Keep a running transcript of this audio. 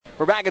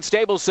We're back at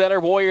Staples Center.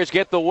 Warriors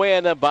get the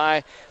win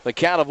by the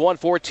count of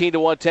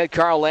 114-110.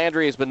 Carl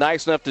Landry has been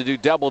nice enough to do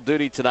double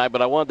duty tonight,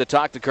 but I wanted to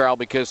talk to Carl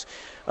because,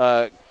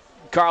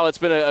 Carl, it's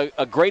been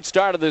a great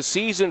start of the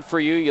season for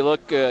you. You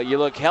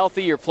look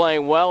healthy, you're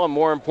playing well, and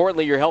more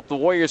importantly, you helped the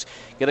Warriors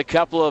get a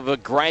couple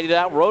of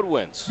grinded-out road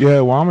wins. Yeah,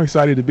 well, I'm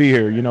excited to be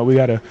here. You know, we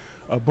got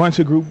a bunch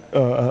of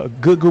a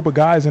good group of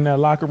guys in that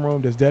locker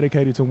room that's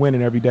dedicated to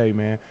winning every day,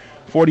 man.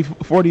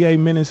 48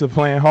 minutes of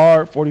playing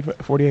hard,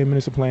 48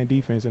 minutes of playing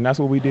defense, and that's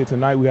what we did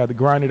tonight. We had to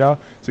grind it out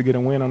to get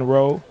a win on the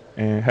road,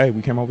 and, hey,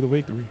 we came up with a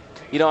victory.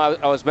 You know,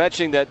 I was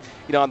mentioning that,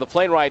 you know, on the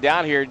plane ride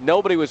down here,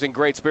 nobody was in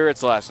great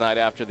spirits last night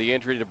after the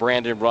injury to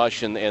Brandon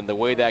Rush and the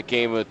way that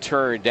game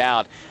turned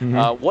out.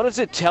 Mm-hmm. What does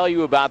it tell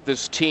you about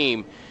this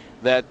team,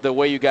 that the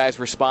way you guys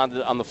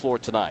responded on the floor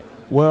tonight?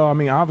 Well, I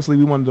mean, obviously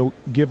we wanted to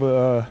give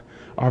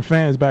our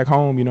fans back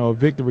home, you know, a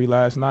victory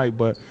last night,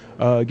 but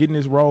getting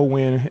this road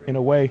win in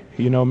a way,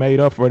 you know, made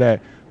up for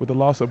that. With the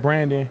loss of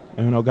Brandon,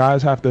 you know,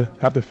 guys have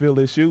to fill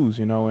his shoes,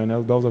 you know,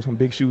 and those are some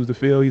big shoes to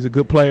fill. He's a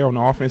good player on the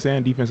offense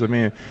and defensive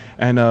end.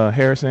 And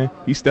Harrison,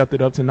 he stepped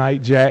it up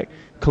tonight. Jack,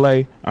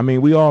 Clay, I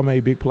mean, we all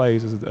made big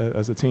plays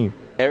as a team.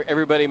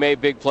 Everybody made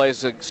big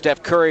plays.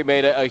 Steph Curry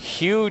made a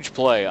huge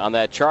play on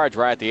that charge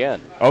right at the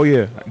end. Oh,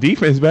 yeah.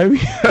 Defense, baby.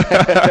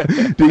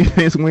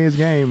 Defense wins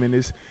game,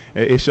 and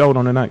it showed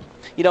on the night.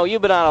 You know,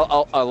 you've been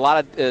on a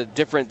lot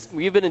of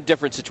you've been in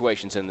different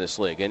situations in this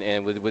league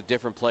and with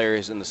different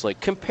players in this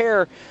league.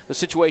 Compare the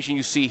situation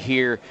you see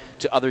here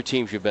to other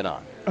teams you've been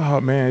on.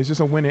 Oh, man, it's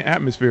just a winning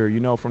atmosphere, you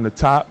know, from the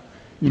top,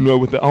 you know,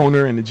 with the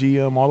owner and the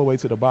GM all the way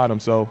to the bottom.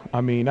 So,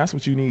 I mean, that's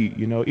what you need,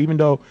 you know, even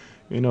though,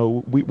 you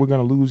know, we're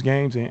going to lose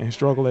games and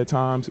struggle at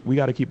times. We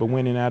got to keep a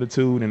winning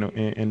attitude,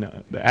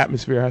 and the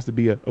atmosphere has to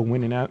be a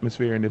winning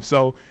atmosphere. And if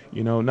so,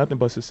 you know, nothing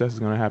but success is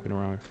going to happen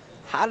around here.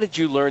 How did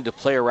you learn to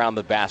play around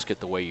the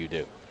basket the way you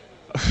do?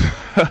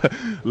 A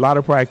lot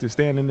of practice,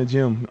 staying in the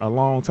gym a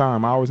long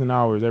time, hours and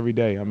hours every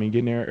day. I mean,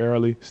 getting there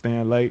early,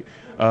 staying late.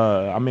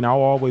 I mean, I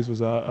always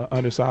was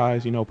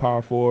undersized, you know,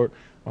 power forward,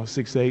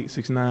 6'8",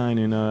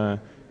 6'9", and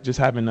just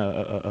having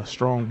a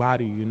strong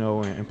body, you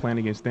know, and playing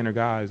against thinner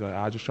guys.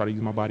 I just try to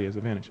use my body as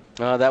advantage.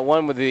 That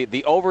one with the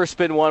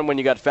overspin one when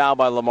you got fouled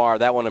by Lamar,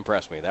 that one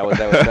impressed me. That was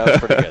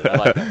pretty good. I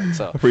like that one.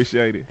 So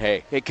appreciate it.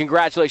 Hey,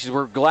 congratulations.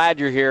 We're glad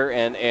you're here,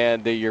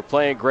 and you're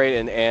playing great,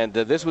 and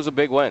this was a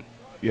big win.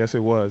 Yes, it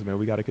was, man.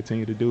 We got to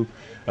continue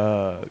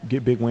to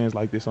get big wins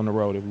like this on the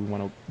road if we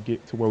want to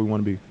get to where we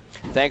want to be.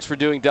 Thanks for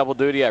doing double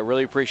duty. I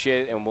really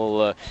appreciate it, and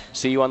we'll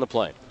see you on the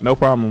plane. No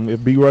problem.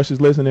 If B. Rush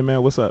is listening,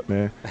 man, what's up,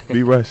 man?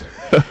 B. Rush.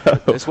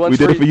 We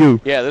did it for you.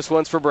 Yeah, this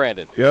one's for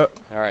Brandon. Yep.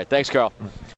 All right. Thanks, Carl.